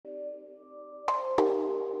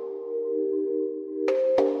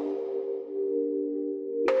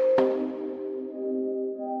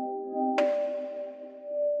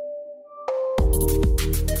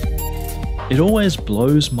It always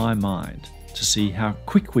blows my mind to see how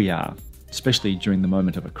quick we are, especially during the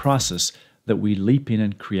moment of a crisis, that we leap in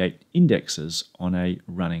and create indexes on a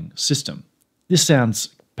running system. This sounds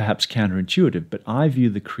perhaps counterintuitive, but I view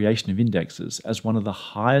the creation of indexes as one of the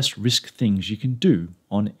highest risk things you can do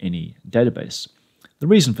on any database. The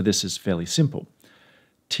reason for this is fairly simple.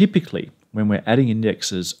 Typically, when we're adding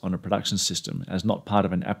indexes on a production system as not part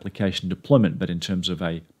of an application deployment, but in terms of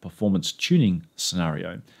a performance tuning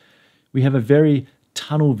scenario, we have a very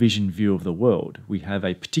tunnel vision view of the world. We have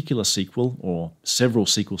a particular SQL or several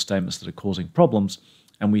SQL statements that are causing problems,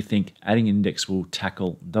 and we think adding an index will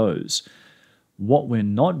tackle those. What we're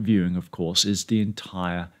not viewing, of course, is the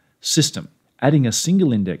entire system. Adding a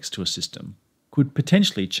single index to a system could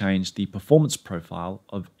potentially change the performance profile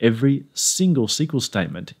of every single SQL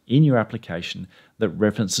statement in your application that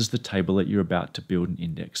references the table that you're about to build an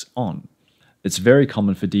index on. It's very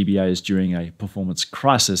common for DBAs during a performance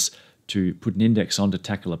crisis to put an index on to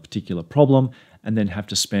tackle a particular problem and then have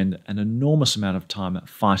to spend an enormous amount of time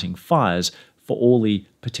fighting fires for all the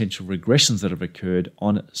potential regressions that have occurred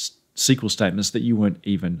on SQL statements that you weren't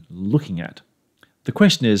even looking at. The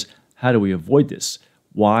question is, how do we avoid this?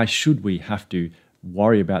 Why should we have to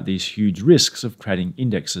worry about these huge risks of creating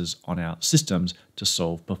indexes on our systems to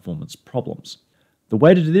solve performance problems? The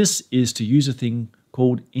way to do this is to use a thing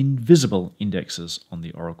called invisible indexes on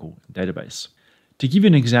the Oracle database. To give you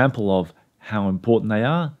an example of how important they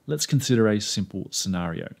are, let's consider a simple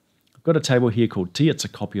scenario. I've got a table here called T, it's a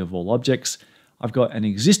copy of all objects. I've got an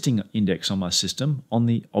existing index on my system on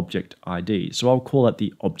the object ID, so I'll call it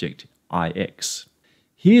the object IX.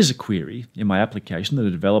 Here's a query in my application that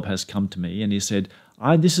a developer has come to me and he said,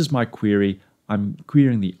 this is my query, I'm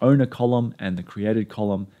querying the owner column and the created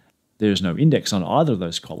column. There's no index on either of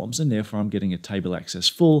those columns and therefore I'm getting a table access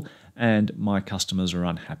full and my customers are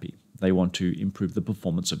unhappy. They want to improve the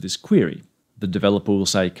performance of this query. The developer will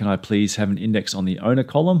say, can I please have an index on the owner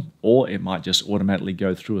column? Or it might just automatically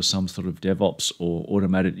go through some sort of DevOps or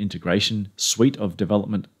automated integration suite of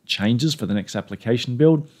development changes for the next application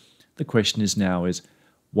build. The question is now is,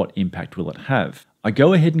 what impact will it have? I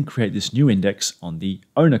go ahead and create this new index on the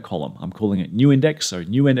owner column. I'm calling it new index, so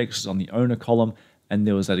new index is on the owner column, and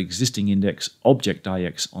there was that existing index object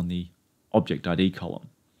IX on the object ID column.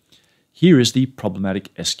 Here is the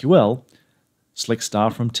problematic SQL, select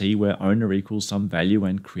star from T where owner equals some value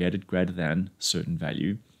and created greater than certain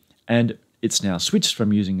value, and it's now switched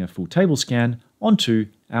from using a full table scan onto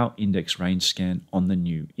our index range scan on the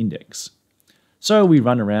new index. So we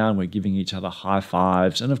run around, we're giving each other high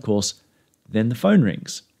fives, and of course, then the phone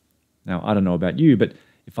rings. Now, I don't know about you, but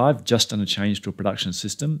if I've just done a change to a production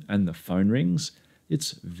system and the phone rings,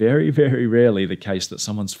 it's very, very rarely the case that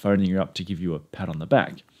someone's phoning you up to give you a pat on the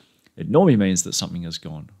back. It normally means that something has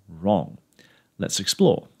gone wrong. Let's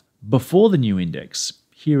explore. Before the new index,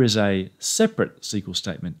 here is a separate SQL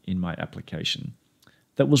statement in my application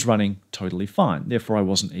that was running totally fine. Therefore, I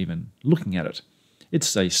wasn't even looking at it.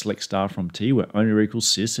 It's a select star from T where owner equals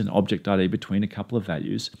sys and object ID between a couple of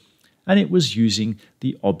values. And it was using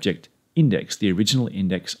the object index, the original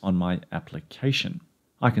index on my application.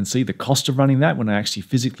 I can see the cost of running that when I actually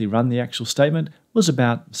physically run the actual statement was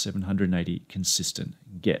about 780 consistent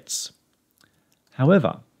gets.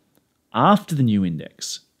 However, after the new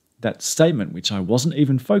index, that statement, which I wasn't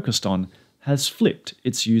even focused on, has flipped.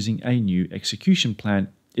 It's using a new execution plan.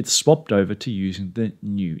 It's swapped over to using the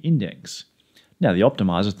new index. Now, the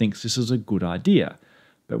optimizer thinks this is a good idea,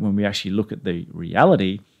 but when we actually look at the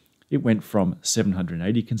reality, it went from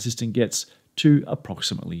 780 consistent gets to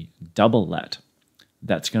approximately double that.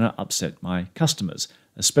 That's going to upset my customers,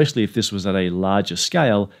 especially if this was at a larger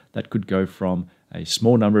scale that could go from a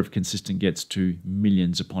small number of consistent gets to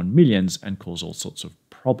millions upon millions and cause all sorts of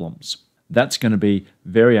problems. That's going to be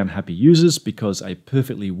very unhappy users because a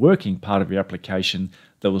perfectly working part of your application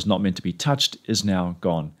that was not meant to be touched is now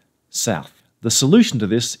gone south. The solution to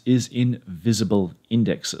this is invisible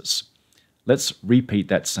indexes. Let's repeat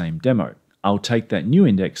that same demo. I'll take that new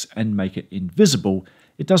index and make it invisible.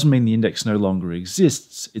 It doesn't mean the index no longer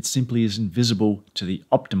exists, it simply is invisible to the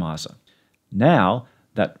optimizer. Now,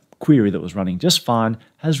 that query that was running just fine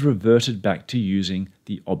has reverted back to using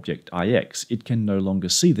the object IX. It can no longer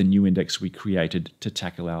see the new index we created to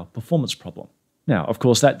tackle our performance problem. Now, of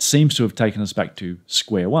course, that seems to have taken us back to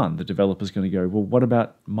square one. The developer's going to go, well, what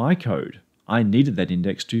about my code? I needed that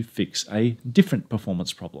index to fix a different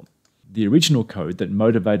performance problem. The original code that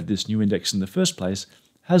motivated this new index in the first place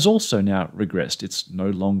has also now regressed. It's no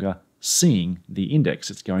longer seeing the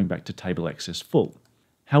index. It's going back to table access full.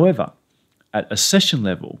 However, at a session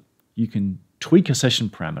level, you can tweak a session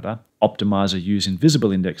parameter, optimizer use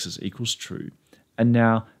invisible indexes equals true, and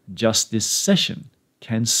now just this session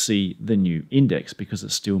can see the new index because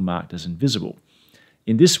it's still marked as invisible.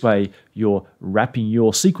 In this way, you're wrapping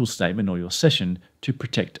your SQL statement or your session to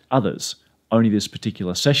protect others. Only this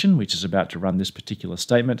particular session, which is about to run this particular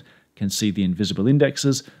statement, can see the invisible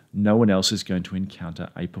indexes. No one else is going to encounter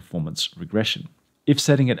a performance regression. If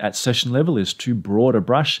setting it at session level is too broad a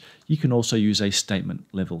brush, you can also use a statement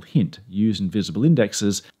level hint. Use invisible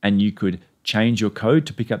indexes, and you could change your code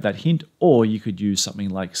to pick up that hint, or you could use something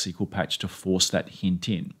like SQL Patch to force that hint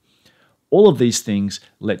in. All of these things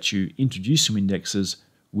let you introduce some indexes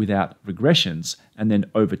without regressions, and then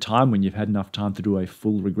over time, when you've had enough time to do a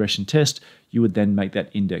full regression test, you would then make that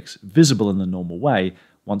index visible in the normal way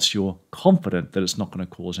once you're confident that it's not going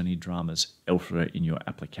to cause any dramas elsewhere in your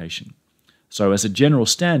application. So as a general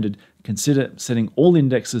standard, consider setting all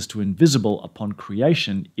indexes to invisible upon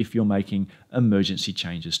creation if you're making emergency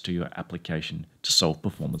changes to your application to solve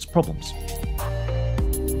performance problems.